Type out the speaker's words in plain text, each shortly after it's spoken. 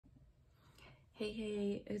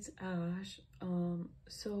Hey, it's Ash.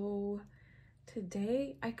 So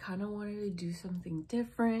today I kind of wanted to do something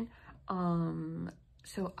different.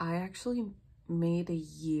 So I actually made a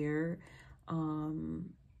year, on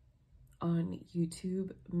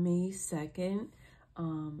YouTube May 2nd,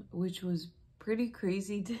 which was pretty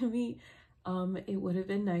crazy to me. It would have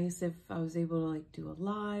been nice if I was able to like do a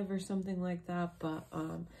live or something like that, but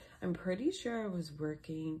I'm pretty sure I was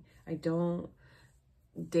working.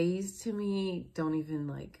 Days to me don't even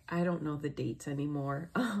like, I don't know the dates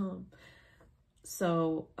anymore. I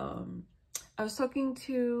was talking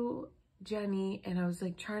to Jenny and I was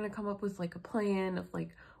like trying to come up with like a plan of like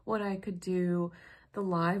what I could do. The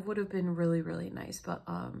live would have been really nice, but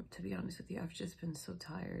to be honest with you, I've just been so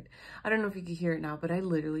tired. I don't know if you can hear it now, but I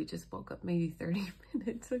literally just woke up maybe 30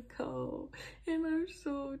 minutes ago and I'm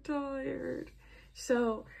so tired.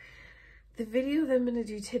 So the video that I'm going to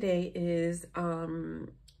do today is a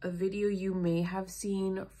video you may have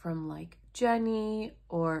seen from like Jenny,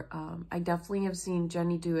 or I definitely have seen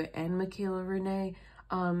Jenny do it and Michaela Renee.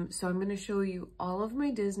 So I'm going to show you all of my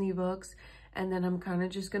Disney books, and then I'm kind of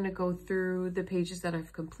just going to go through the pages that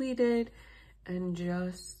I've completed and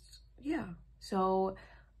just, yeah. So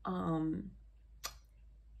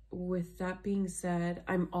with that being said,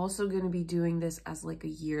 I'm also going to be doing this as like a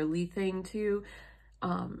yearly thing too.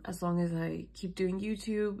 As long as I keep doing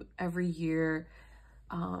YouTube every year.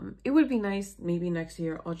 It would be nice, maybe next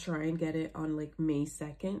year I'll try and get it on like May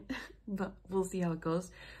 2nd, but we'll see how it goes.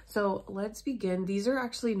 So let's begin. These are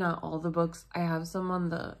actually not all the books. I have some on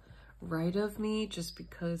the right of me just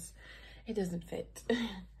because it doesn't fit.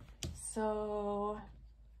 So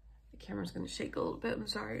the camera's gonna shake a little bit, I'm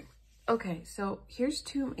sorry. Okay, so here's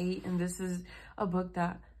Tomb 8, and this is a book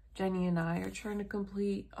that Jenny and I are trying to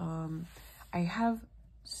complete. I have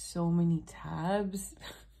so many tabs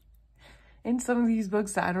in some of these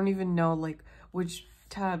books that I don't even know like which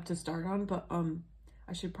tab to start on, but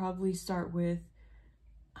I should probably start with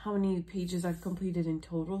how many pages I've completed in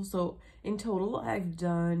total. So in total I've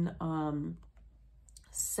done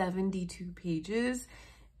 72 pages,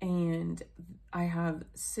 and I have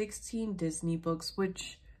 16 Disney books,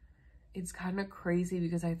 which it's kind of crazy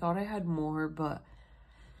because I thought I had more, but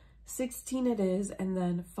 16 it is, and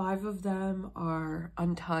then 5 of them are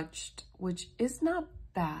untouched, which is not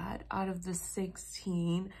bad. Out of the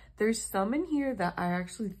 16, there's some in here that I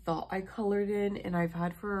actually thought I colored in and I've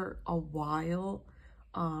had for a while,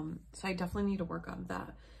 so I definitely need to work on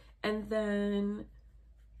that. And then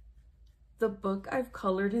the book I've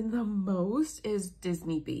colored in the most is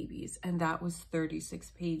Disney Babies, and that was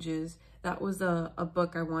 36 pages. That was a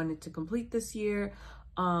book I wanted to complete this year,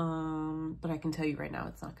 but I can tell you right now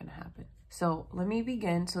it's not gonna happen. So let me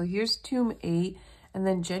begin. So here's Tomb 8, and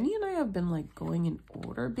then Jenny and I have been like going in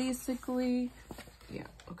order basically. Yeah,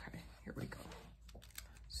 okay, here we go.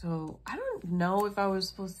 So I don't know if I was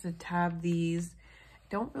supposed to tab these.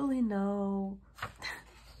 Don't really know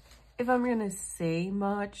if I'm gonna say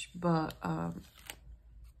much, but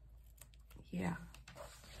yeah.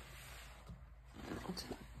 I'll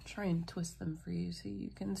try and twist them for you so you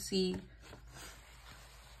can see.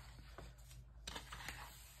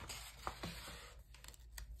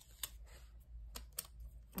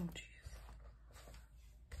 Oh, jeez.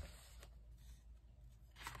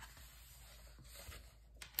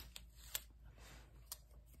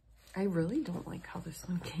 I really don't like how this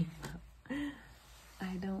one came out.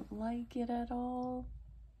 I don't like it at all.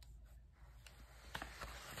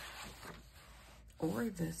 Or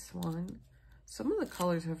this one. Some of the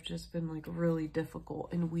colors have just been like really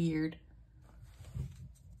difficult and weird.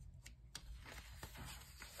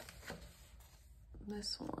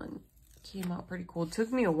 This one came out pretty cool. It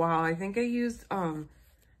took me a while. I think I used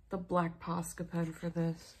the black Posca pen for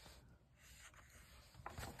this.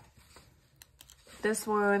 This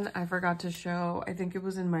one I forgot to show. I think it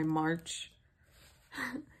was in my March.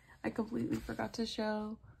 I completely forgot to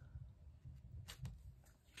show.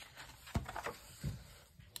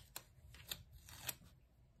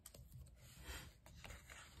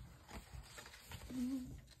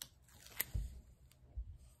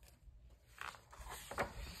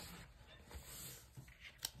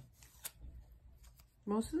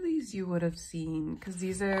 Most of these you would have seen because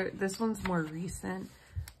this one's more recent.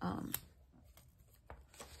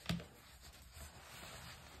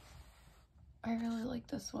 I really like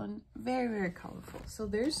this one. Very colorful. So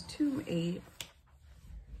there's Tomb 8.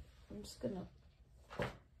 I'm just gonna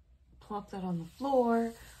plop that on the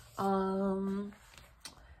floor.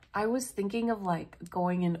 I was thinking of like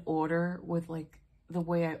going in order with like the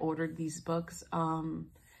way I ordered these books,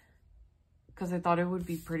 because I thought it would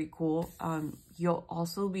be pretty cool. You'll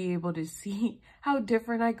also be able to see how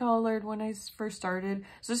different I colored when I first started.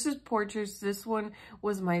 So this is portraits. This one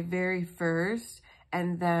was my very first,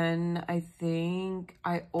 and then I think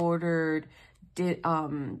I ordered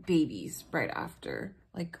babies right after,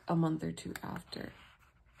 like a month or two after.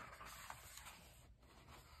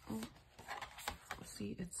 Oh,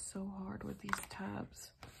 see, it's so hard with these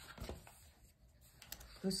tabs.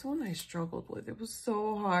 This one I struggled with. It was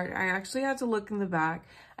so hard. I actually had to look in the back,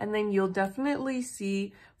 and then you'll definitely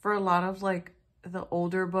see for a lot of like the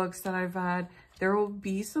older books that I've had, there will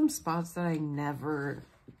be some spots that I never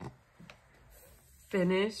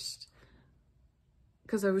finished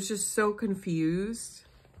because I was just so confused.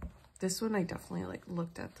 This one I definitely like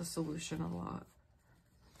looked at the solution a lot.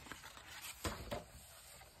 There's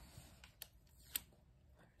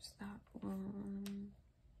that one.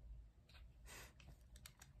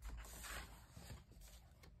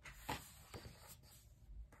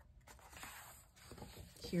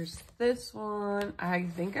 Here's this one. I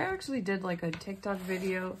think I actually did like a TikTok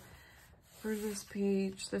video for this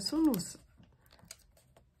page. This one was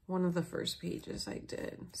one of the first pages I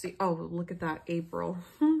did. See, oh, look at that, April.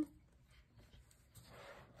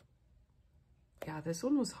 Yeah, this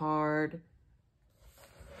one was hard.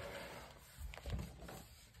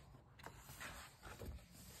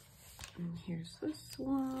 And here's this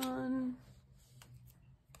one.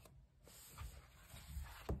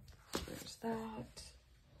 There's that.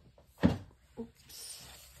 Oops.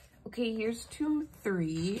 Okay, here's 2,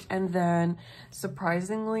 3, and then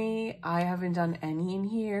surprisingly, I haven't done any in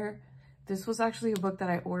here. This was actually a book that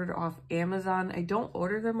I ordered off Amazon. I don't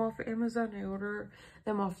order them off Amazon. I order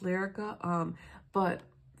them off Lyrica. But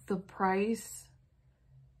the price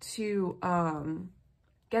to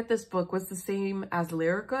get this book was the same as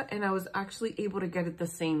Lyrica, and I was actually able to get it the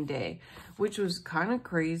same day, which was kind of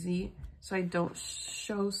crazy. So I don't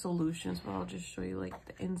show solutions, but I'll just show you like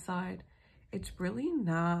the inside. It's really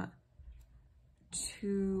not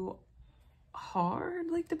too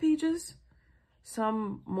hard, like the pages,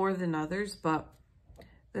 some more than others, but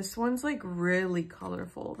this one's like really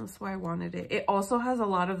colorful. That's why I wanted it. It also has a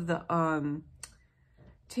lot of the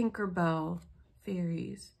Tinkerbell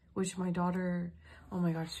fairies, which my daughter, oh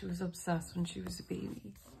my gosh, she was obsessed when she was a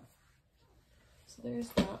baby. So there's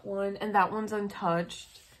that one, and that one's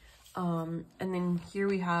untouched. And then here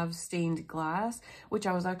we have Stained Glass, which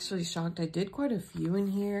I was actually shocked. I did quite a few in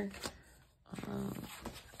here.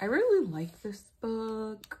 I really like this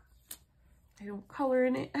book. I don't color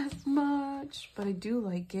in it as much, but I do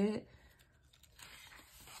like it.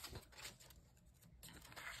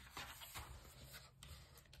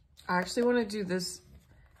 I actually want to do this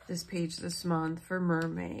page this month for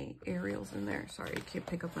Mermaid. Ariel's in there. Sorry, I can't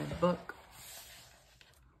pick up my book.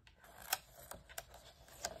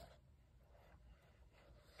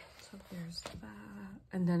 So there's that.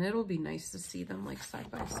 And then it'll be nice to see them like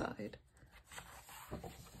side by side.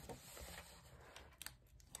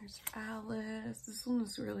 Here's Alice. This one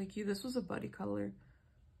was really cute. This was a buddy color.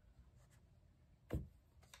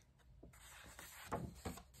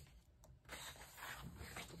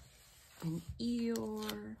 And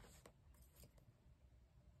Eeyore.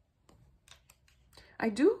 I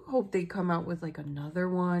do hope they come out with like another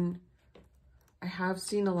one. I have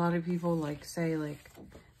seen a lot of people like say like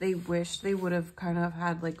they wish they would have kind of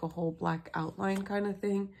had like a whole black outline kind of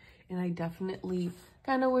thing. And I definitely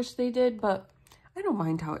kind of wish they did, but I don't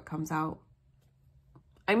mind how it comes out.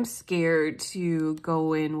 I'm scared to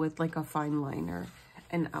go in with like a fine liner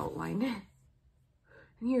and outline it.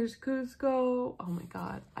 And here's Kuzco. Oh my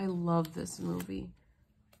God, I love this movie.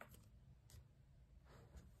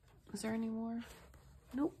 Is there any more?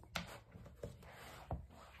 Nope.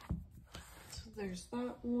 So there's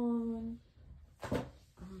that one.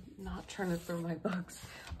 I'm not trying to throw my books.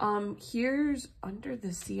 Here's Under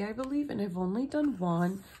the Sea, I believe, and I've only done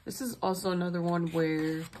one. This is also another one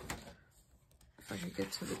where, if I could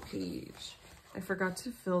get to the page, I forgot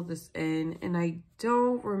to fill this in, and I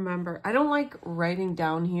don't remember. I don't like writing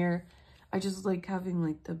down here. I just like having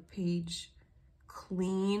like the page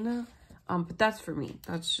clean. But that's for me.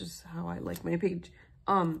 That's just how I like my page.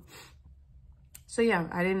 So yeah,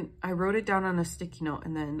 I wrote it down on a sticky note,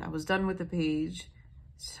 and then I was done with the page.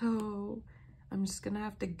 So I'm just gonna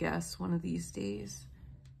have to guess one of these days.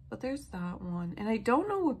 But there's that one. And I don't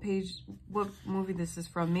know what movie this is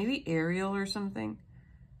from. Maybe Ariel or something.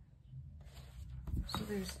 So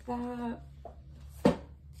there's that.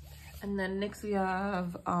 And then next we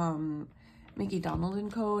have Mickey,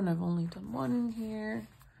 Donald & Co. And I've only done one in here.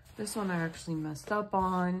 This one I actually messed up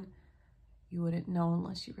on. You wouldn't know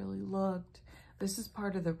unless you really looked. This is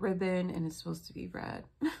part of the ribbon and it's supposed to be red.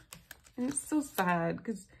 And it's so sad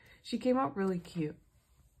because she came out really cute.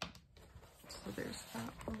 So there's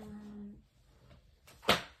that one.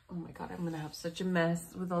 Oh my god, I'm gonna have such a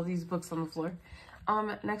mess with all these books on the floor.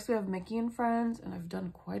 Next we have Mickey and Friends, and I've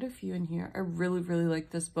done quite a few in here. I really, really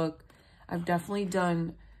like this book. I've definitely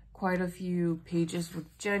done quite a few pages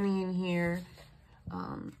with Jenny in here.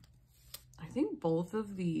 I think both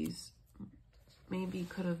of these maybe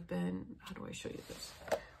could have been, how do I show you this?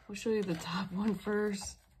 I'll show you the top one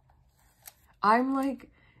first. I'm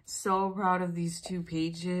like so proud of these two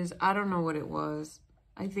pages. I don't know what it was.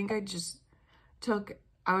 I think I just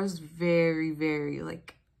I was very, very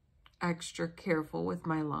like extra careful with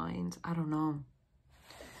my lines. I don't know.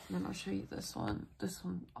 And then I'll show you this one. This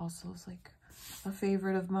one also is like a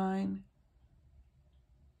favorite of mine.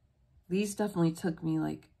 These definitely took me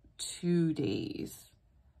like 2 days,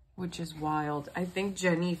 which is wild. I think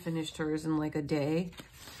Jenny finished hers in like a day.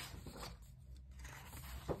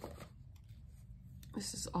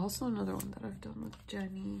 This is also another one that I've done with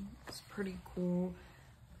Jenny. It's pretty cool.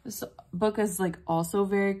 This book is like also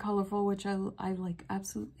very colorful, which I like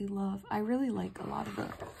absolutely love. I really like a lot of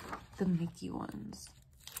the Mickey ones.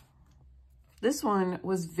 This one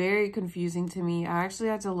was very confusing to me. I actually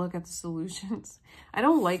had to look at the solutions. I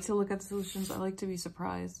don't like to look at the solutions. I like to be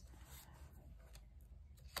surprised.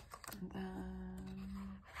 And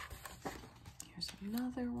then here's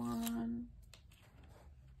another one.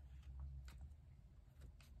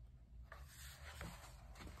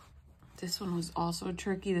 This one was also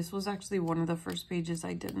tricky. This was actually one of the first pages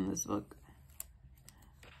I did in this book.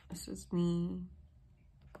 This is me.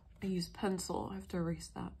 I used pencil. I have to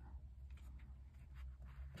erase that.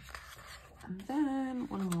 And then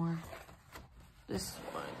one more. This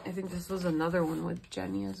one. I think this was another one with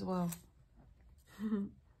Jenny as well. So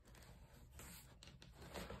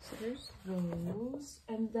there's those.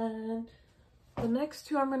 And then the next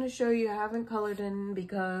two I'm going to show you I haven't colored in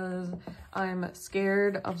because I'm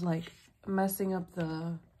scared of like messing up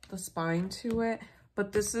the spine to it.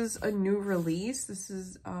 But this is a new release. This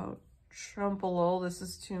is Trumpalol. This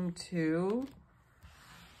is Tomb 2.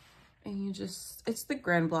 And you just, it's the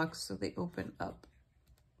grand blocks, so they open up.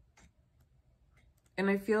 And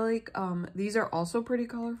I feel like these are also pretty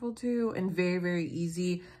colorful too and very, very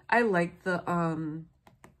easy. I like the, I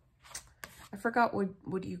forgot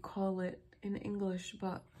what you call it in English,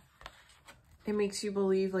 but it makes you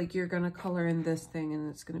believe like you're gonna color in this thing and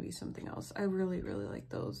it's gonna be something else. I really, really like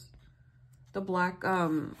those. The black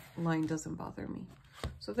line doesn't bother me.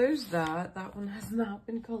 So there's that. That one has not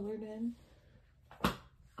been colored in.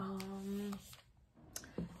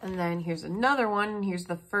 And then here's another one. Here's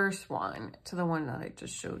the first one to the one that I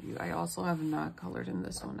just showed you. I also have not colored in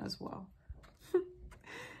this one as well,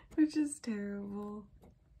 which is terrible.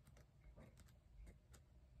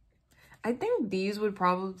 I think these would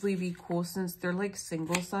probably be cool since they're like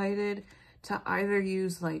single-sided to either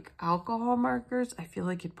use like alcohol markers. I feel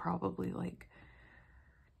like it'd probably like,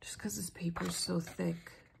 just because this paper is so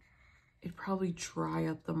thick, it'd probably dry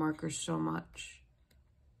up the markers so much.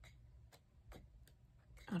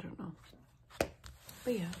 I don't know.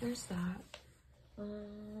 But yeah, there's that.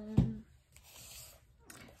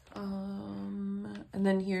 And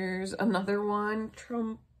then here's another one,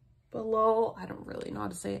 Trumpalol. I don't really know how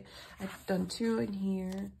to say it. I've done two in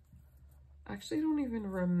here. Actually, I don't even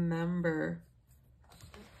remember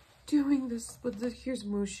doing this, but here's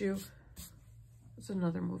Mushu. It's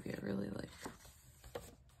another movie I really like.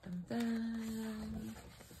 And then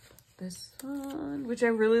this one, which I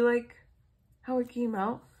really like how it came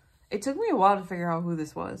out. It took me a while to figure out who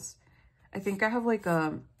this was. I think I have like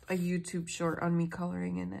a YouTube short on me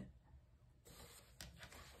coloring in it.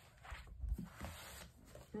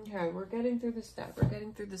 Okay, we're getting through the stack. We're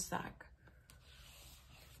getting through the stack.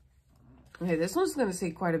 Okay, this one's going to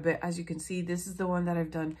take quite a bit. As you can see, this is the one that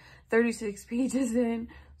I've done 36 pages in.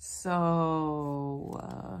 So,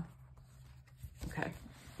 okay,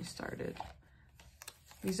 we started.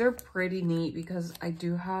 These are pretty neat because I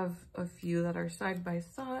do have a few that are side by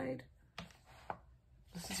side.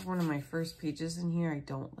 This is one of my first pages in here. I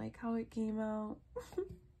don't like how it came out.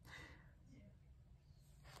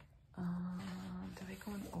 Did I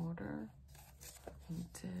go in order? I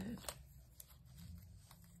did.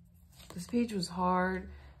 This page was hard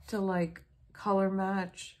to like color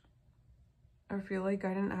match. I feel like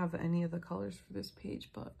I didn't have any of the colors for this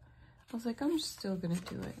page, but I was like, I'm still gonna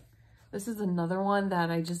do it. This is another one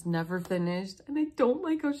that I just never finished, and I don't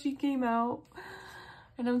like how she came out,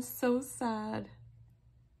 and I'm so sad.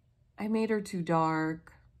 I made her too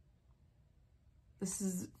dark. This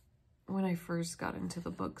is when I first got into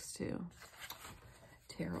the books too.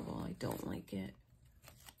 Terrible, I don't like it.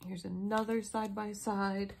 Here's another side by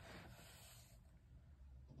side.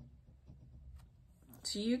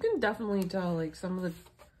 So you can definitely tell like some of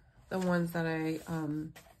the ones that I,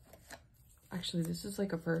 actually this is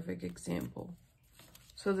like a perfect example.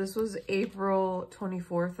 So this was April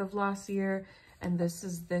 24th of last year, and this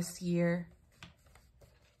is this year.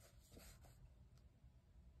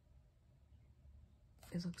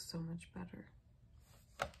 It looks so much better.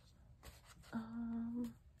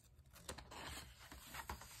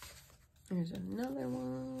 Here's another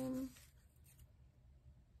one.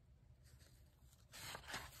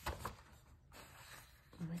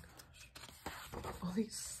 Oh my gosh. All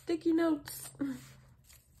these sticky notes.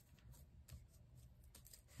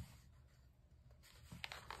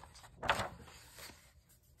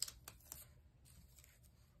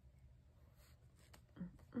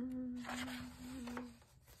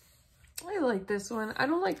 I like this one. I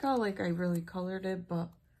don't like how like I really colored it, but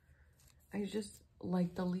I just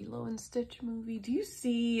like the Lilo and Stitch movie. Do you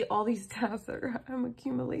see all these tabs that I'm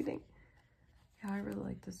accumulating? Yeah, I really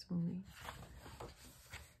like this movie.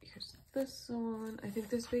 Here's this one. I think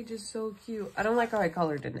this page is so cute. I don't like how I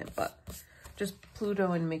colored in it, but just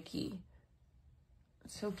Pluto and Mickey.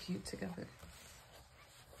 It's so cute together.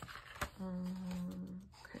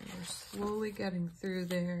 Okay, we're slowly getting through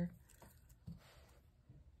there.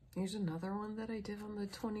 Here's another one that I did on the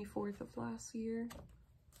 24th of last year.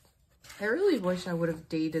 I really wish I would have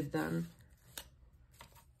dated them.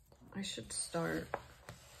 I should start.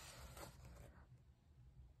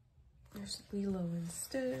 There's Lilo and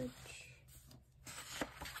Stitch.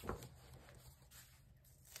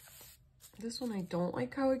 This one, I don't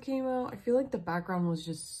like how it came out. I feel like the background was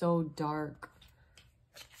just so dark.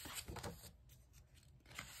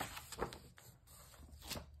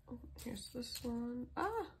 Oh, here's this one.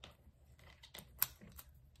 Ah!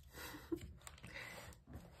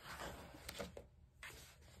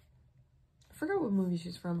 I forgot what movie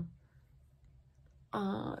she's from.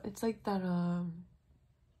 It's like that,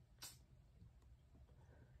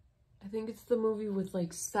 I think it's the movie with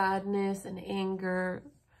like sadness and anger.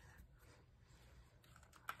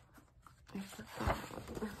 I forgot.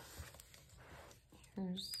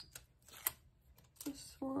 Here's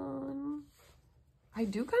this one. I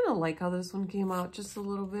do kind of like how this one came out just a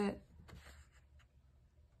little bit.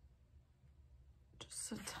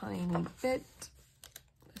 Just a tiny bit.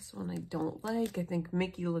 This one I don't like. I think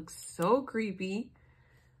Mickey looks so creepy.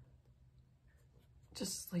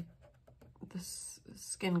 Just like this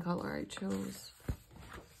skin color I chose.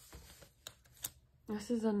 This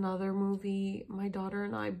is another movie. My daughter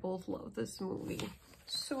and I both love this movie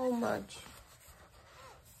so much.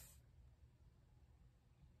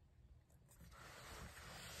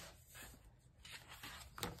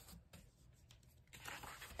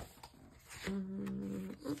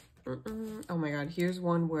 Oh my god, here's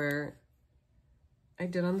one where I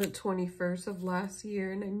did on the 21st of last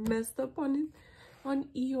year and I messed up on it, on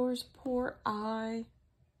Eeyore's poor eye.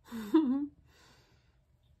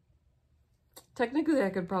 Technically, I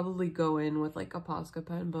could probably go in with like a Posca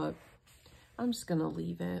pen, but I'm just gonna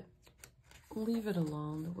leave it. Leave it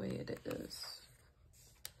alone the way it is.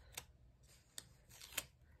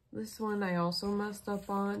 This one I also messed up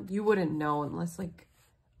on. You wouldn't know unless like,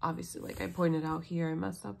 obviously like I pointed out here I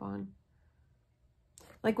messed up on.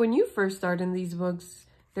 Like when you first start in these books,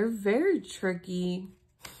 they're very tricky.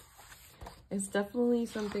 It's definitely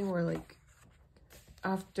something where like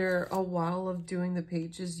after a while of doing the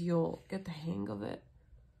pages, you'll get the hang of it.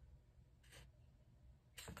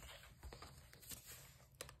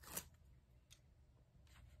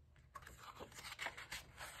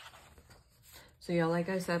 So yeah, like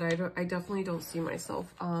I said, I definitely don't see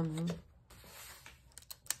myself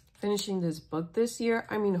finishing this book this year.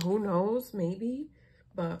 I mean, who knows, maybe,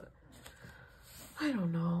 but I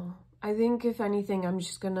don't know. I think if anything, I'm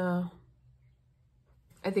just gonna,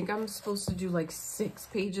 I think I'm supposed to do like 6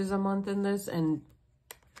 pages a month in this, and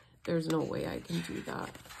there's no way I can do that.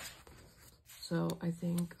 So I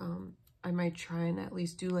think I might try and at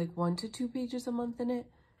least do like 1 to 2 pages a month in it.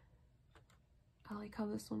 I like how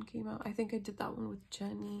this one came out. I think I did that one with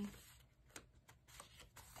Jenny.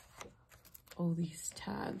 Oh, these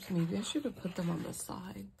tabs. Maybe I should have put them on the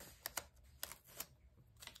side.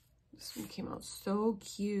 This one came out so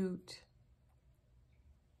cute.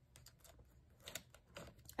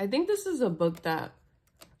 I think this is a book that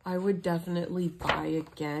I would definitely buy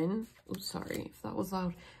again. Oops, sorry if that was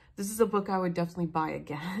loud. This is a book I would definitely buy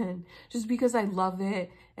again just because I love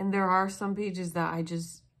it. And there are some pages that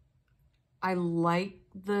I like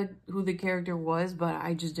who the character was, but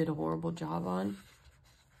I just did a horrible job on.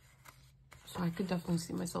 So I could definitely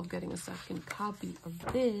see myself getting a second copy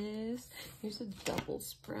of this. Here's a double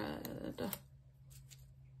spread.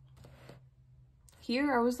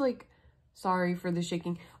 Here I was like Sorry for the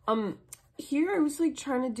shaking. Here I was like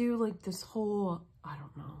trying to do like this whole, I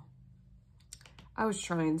don't know. I was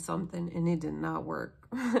trying something and it did not work.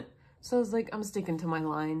 So I was like, I'm sticking to my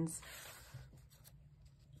lines.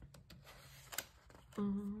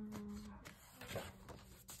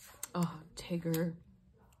 Oh, Tigger.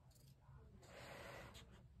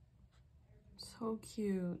 So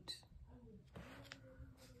cute.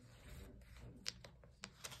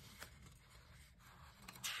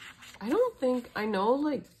 I don't think, I know,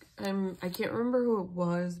 like, I can't remember who it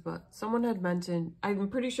was, but someone had mentioned, I'm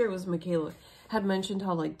pretty sure it was Michaela, had mentioned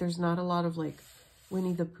how, like, there's not a lot of, like,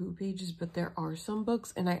 Winnie the Pooh pages, but there are some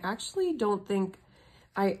books, and I actually don't think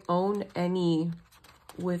I own any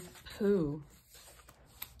with Pooh.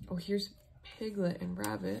 Oh, here's Piglet and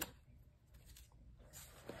Rabbit.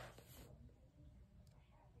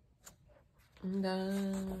 And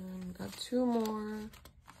then got two more.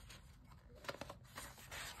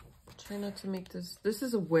 Try not to make this. This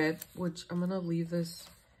is a whip, which I'm gonna leave this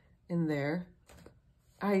in there.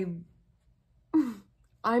 I'm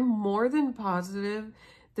more than positive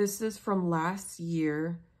this is from last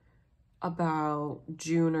year, about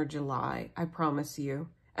June or July, I promise you.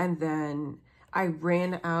 And then I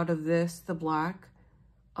ran out of this, the black,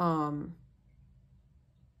 and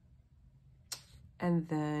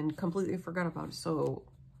then completely forgot about it. So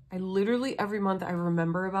I literally, every month I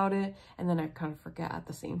remember about it, and then I kind of forget at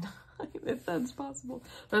the same time, if that's possible.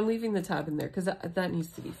 But I'm leaving the tab in there because that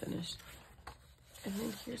needs to be finished. And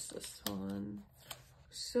then here's this one.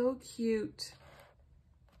 So cute.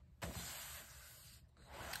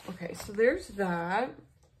 Okay, so there's that.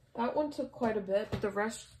 That one took quite a bit, but the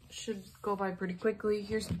rest should go by pretty quickly.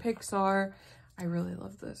 Here's Pixar. I really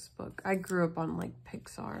love this book. I grew up on like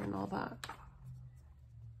Pixar and all that.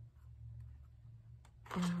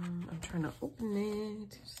 I'm trying to open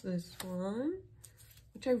it. It's this one,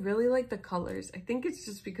 which I really like the colors. I think it's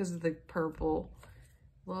just because of the purple.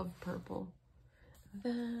 Love purple.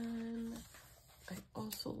 Then I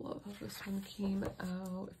also love how this one came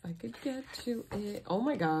out. If I could get to it. Oh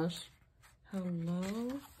my gosh. Hello.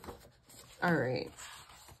 All right.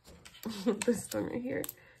 This one right here.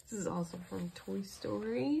 This is also from Toy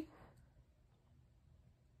Story.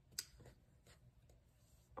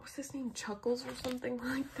 What's his name? Chuckles or something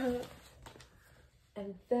like that.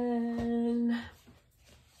 And then,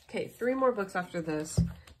 okay, 3 more books after this.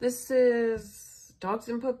 This is Dogs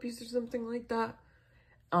and Puppies or something like that.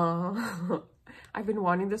 I've been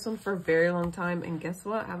wanting this one for a very long time, and guess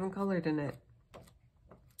what? I haven't colored in it.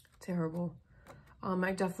 Terrible.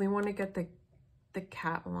 I definitely want to get the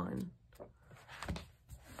cat one.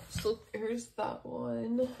 So here's that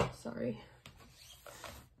one. Sorry.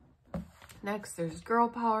 Next, there's Girl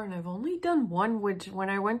Power, and I've only done one, which when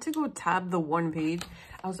I went to go tab the one page,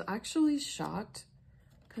 I was actually shocked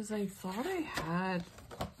because I thought I had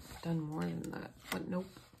done more than that, but nope.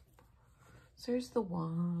 So here's the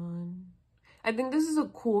one. I think this is a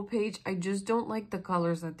cool page. I just don't like the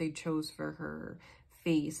colors that they chose for her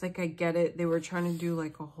face. Like, I get it. They were trying to do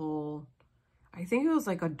like a whole, I think it was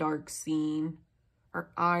like a dark scene. Her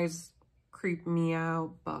eyes creep me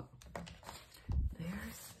out, but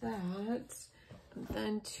there's that. And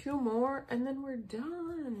then 2 more, and then we're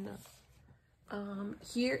done.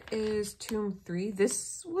 Here is Tomb 3.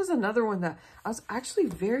 This was another one that I was actually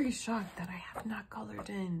very shocked that I have not colored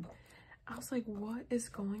in. I was like, what is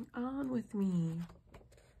going on with me?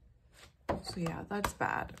 So yeah, that's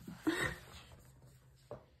bad.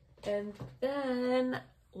 And then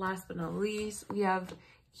last but not least, we have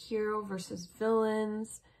Hero versus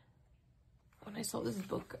Villains. When I saw this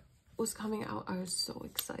book was coming out, I was so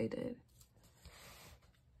excited.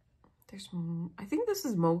 There's, I think this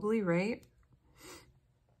is Mowgli, right?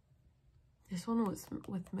 This one was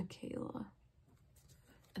with Michaela.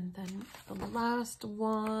 And then the last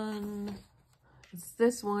one is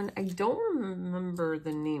this one. I don't remember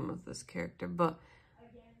the name of this character, but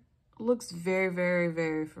looks very, very,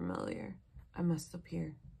 very familiar. I messed up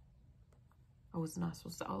here. I was not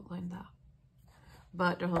supposed to outline that.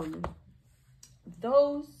 But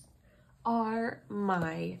those are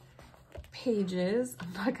my pages.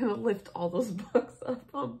 I'm not gonna lift all those books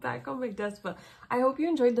up back on my desk, but I hope you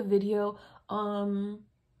enjoyed the video. I'm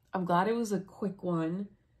glad it was a quick one.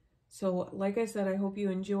 So like I said, I hope you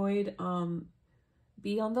enjoyed.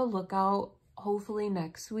 Be on the lookout hopefully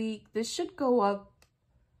next week. This should go up.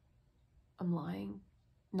 I'm lying.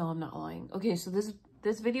 No, I'm not lying. Okay, so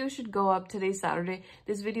this video should go up today, Saturday.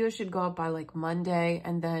 This video should go up by like Monday,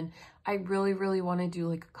 and then I really, really want to do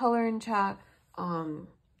like a color and chat.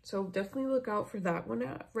 So definitely look out for that one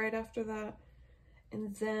right after that.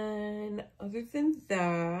 And then other than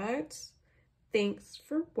that, Thanks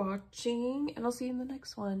for watching, and I'll see you in the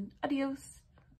next one. Adios.